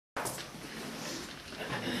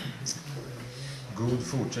God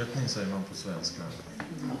fortsättning säger man på svenska.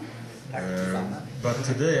 But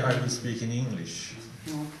today I will speak in English.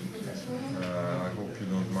 I hope you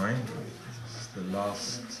don't mind. It's the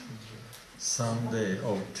last Sunday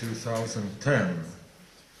of 2010.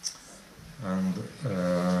 And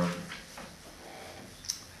I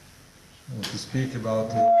want to speak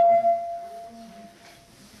about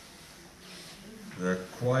the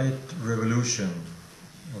quiet revolution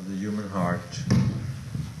of the human heart,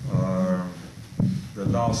 the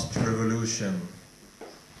last revolution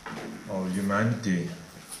of humanity,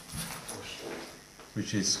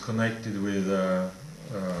 which is connected with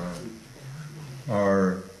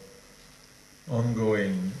our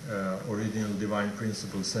ongoing original divine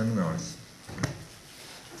principle seminars.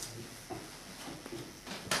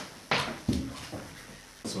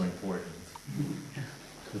 So important.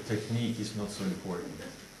 The technique is not so important.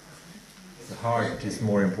 The heart is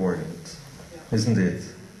more important, isn't it?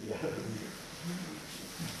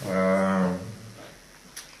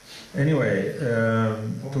 Anyway,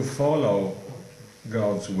 to follow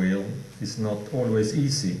God's will is not always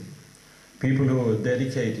easy. People who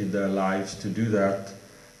dedicated their lives to do that,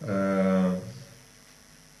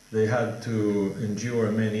 they had to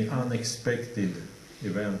endure many unexpected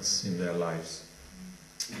events in their lives.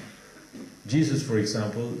 Jesus, for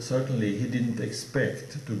example, certainly he didn't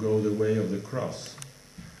expect to go the way of the cross.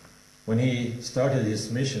 When he started his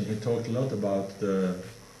mission, he talked a lot about the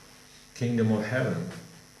kingdom of heaven,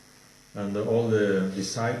 and all the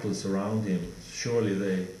disciples around him, surely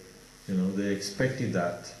they expected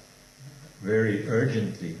that very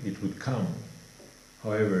urgently it would come.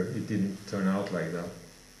 However, it didn't turn out like that.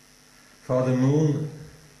 Father Moon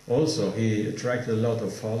also, he attracted a lot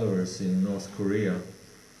of followers in North Korea,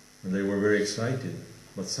 and they were very excited.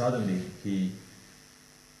 But suddenly he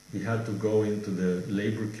had to go into the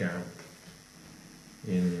labor camp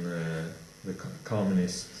in the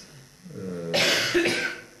communist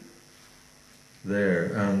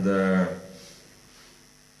there, and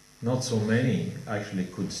not so many actually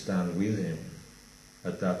could stand with him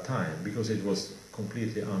at that time, because it was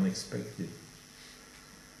completely unexpected.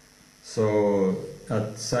 So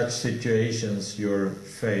at such situations your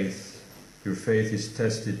faith is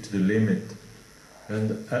tested to the limit,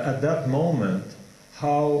 and at that moment,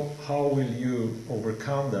 how will you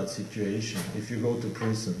overcome that situation? If you go to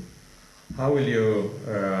prison, how will you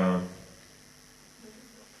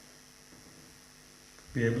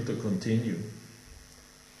be able to continue?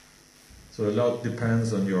 So a lot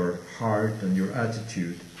depends on your heart and your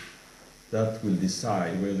attitude. That will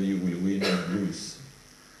decide whether you will win or lose.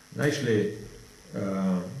 And actually,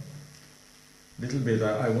 little bit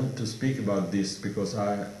I want to speak about this, because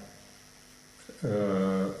about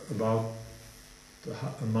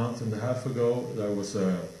a month and a half ago there was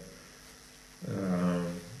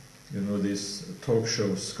this talk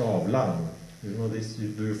show Skavlan. You know this?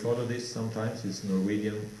 Do you follow this sometimes? It's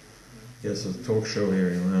Norwegian. He has a talk show here,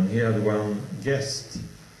 and he had one guest.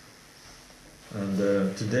 And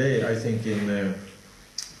today, I think in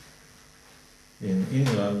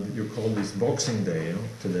England you call this Boxing Day. You know,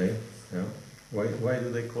 today, yeah. Why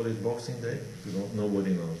do they call it Boxing Day?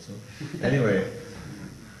 Nobody knows. Huh?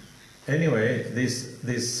 Anyway,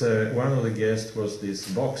 this one of the guests was this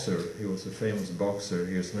boxer. He was a famous boxer.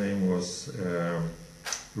 His name was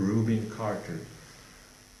Rubin Carter,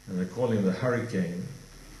 and they call him the Hurricane.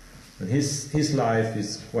 And his life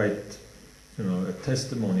is quite, a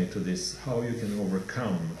testimony to this, how you can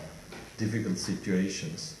overcome difficult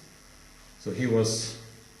situations. So he was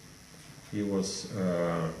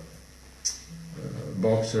a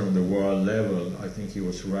boxer on the world level. I think he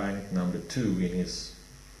was ranked number 2 in his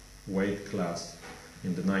weight class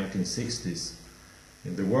in the 1960s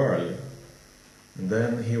in the world. And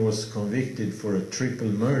then he was convicted for a triple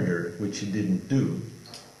murder, which he didn't do.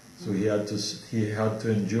 So he had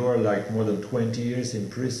to endure like more than 20 years in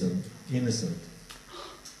prison, innocent.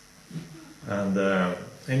 And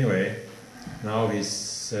anyway, now he's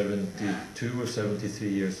 72 or 73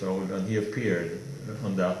 years old, and he appeared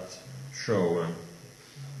on that show. And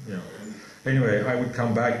anyway, I would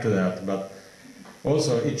come back to that, but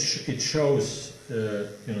also it shows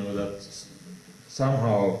that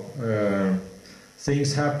somehow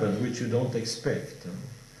things happen which you don't expect,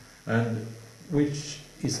 and which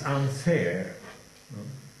is unfair.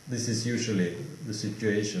 This is usually the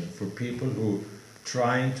situation for people who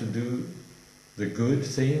trying to do the good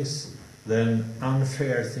things, then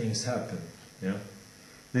unfair things happen. Yeah,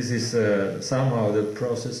 this is somehow the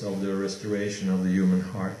process of the restoration of the human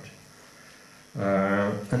heart.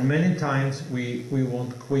 And many times we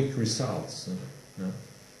want quick results.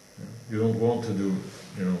 You don't want to do,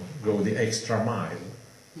 go the extra mile.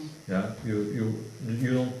 Yeah,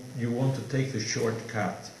 you want to take the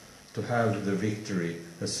shortcut to have the victory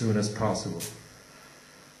as soon as possible.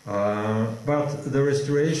 But the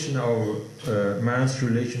restoration of man's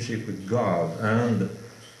relationship with God and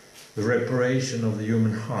the reparation of the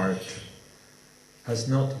human heart has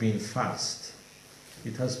not been fast.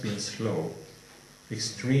 It has been slow,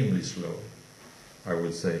 extremely slow, I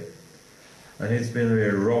would say. And it's been a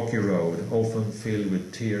very rocky road, often filled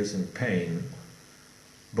with tears and pain,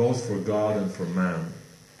 both for God and for man.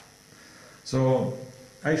 So,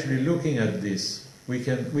 actually looking at this, we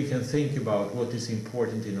can think about what is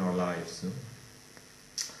important in our lives.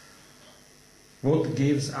 What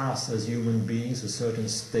gives us as human beings a certain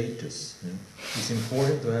status? It's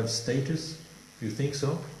important to have status. Do you think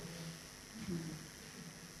so?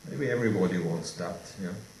 Maybe everybody wants that.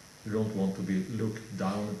 Yeah? You don't want to be looked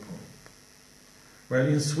down upon. Well,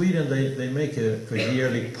 in Sweden they make a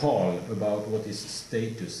yearly poll about what is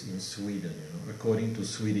status in Sweden, according to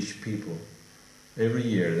Swedish people. Every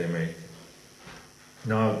year they make.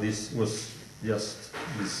 Now this was just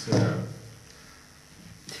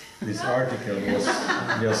this article was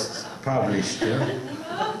just published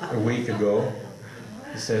a week ago.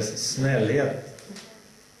 It says snällhet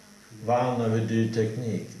vann över dyr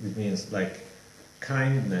teknik. It means like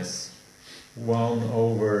kindness won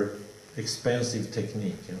over expensive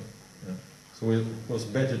technique. Yeah. So it was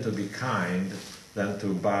better to be kind than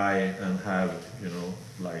to buy and have,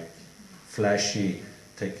 like flashy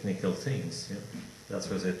technical things. Yeah. That's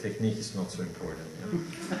why the technique is not so important.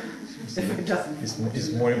 Yeah. It's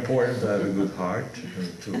more important to have a good heart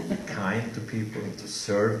and to be kind to people and to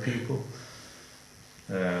serve people.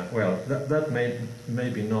 Well, that may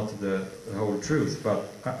be not the whole truth,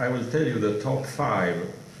 but I will tell you the top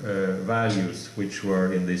 5 values which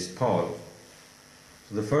were in this poll.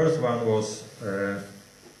 So the first one was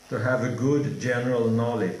to have a good general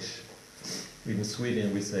knowledge. In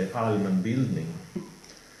Sweden we say allmänbildning.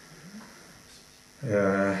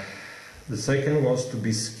 The second was to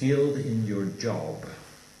be skilled in your job.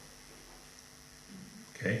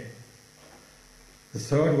 Okay. The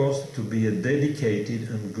third was to be a dedicated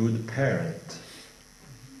and good parent.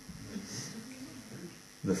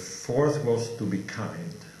 The fourth was to be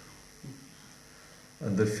kind.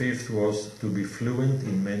 And the fifth was to be fluent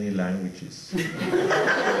in many languages.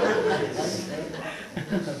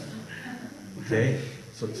 Okay?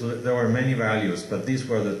 So there were many values, but these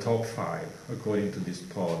were the top 5, according to this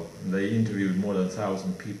poll. And they interviewed more than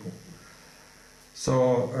 1,000 people.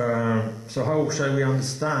 So how shall we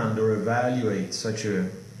understand or evaluate such a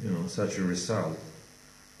result?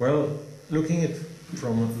 Well, looking at it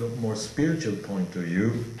from a more spiritual point of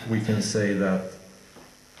view, we can say that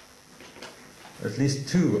at least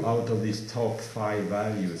 2 out of these top 5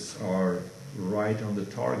 values are right on the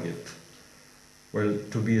target. Well,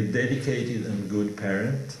 to be a dedicated and good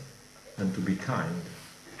parent and to be kind.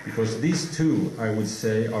 Because these 2, I would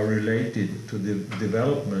say, are related to the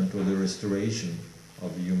development or the restoration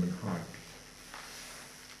of the human heart.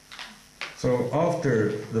 So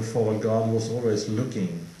after the fall, God was always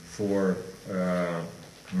looking for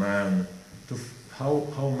man,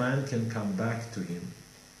 how man can come back to him.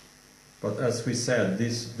 But as we said,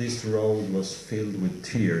 this road was filled with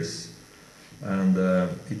tears. And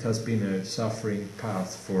it has been a suffering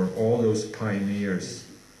path for all those pioneers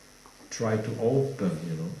try to open,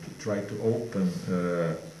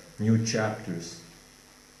 new chapters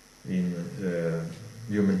in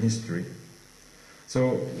human history.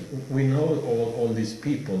 So we know all these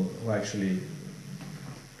people who actually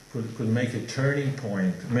could make a turning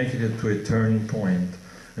point, make it to a turning point,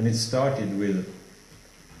 and it started with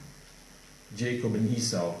Jacob and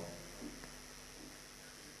Esau.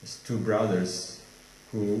 It's 2 brothers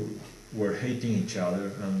who were hating each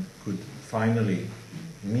other and could finally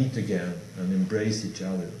meet again and embrace each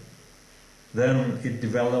other. Then it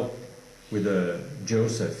developed with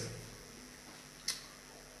Joseph,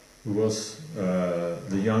 who was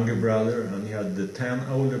the younger brother, and he had the 10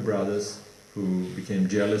 older brothers who became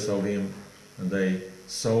jealous of him, and they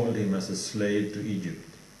sold him as a slave to Egypt.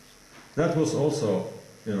 That was also,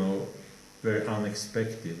 very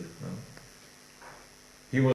unexpected.